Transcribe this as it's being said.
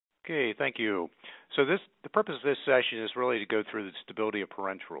Okay, thank you. The purpose of this session is really to go through the stability of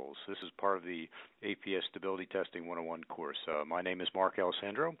parenterals. This is part of the APS Stability Testing 101 course. My name is Mark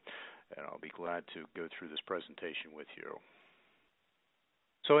Alessandro, and I'll be glad to go through this presentation with you.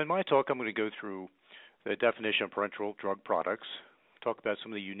 So in my talk, I'm going to go through the definition of parenteral drug products, talk about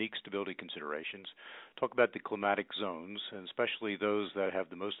some of the unique stability considerations, talk about the climatic zones, and especially those that have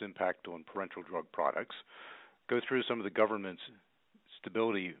the most impact on parenteral drug products, go through some of the government's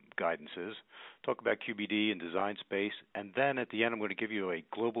stability guidances, talk about QBD and design space, and then at the end I'm going to give you a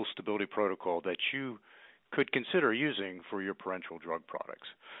global stability protocol that you could consider using for your parenteral drug products.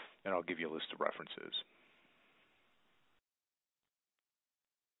 And I'll give you a list of references.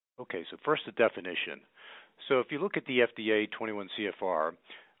 Okay, so first the definition. So if you look at the FDA 21 CFR,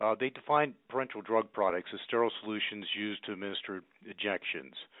 they define parenteral drug products as sterile solutions used to administer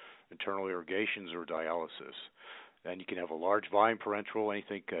injections, internal irrigations, or dialysis. And you can have a large volume parenteral,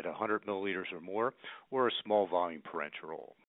 anything at 100 milliliters or more, or a small volume parenteral.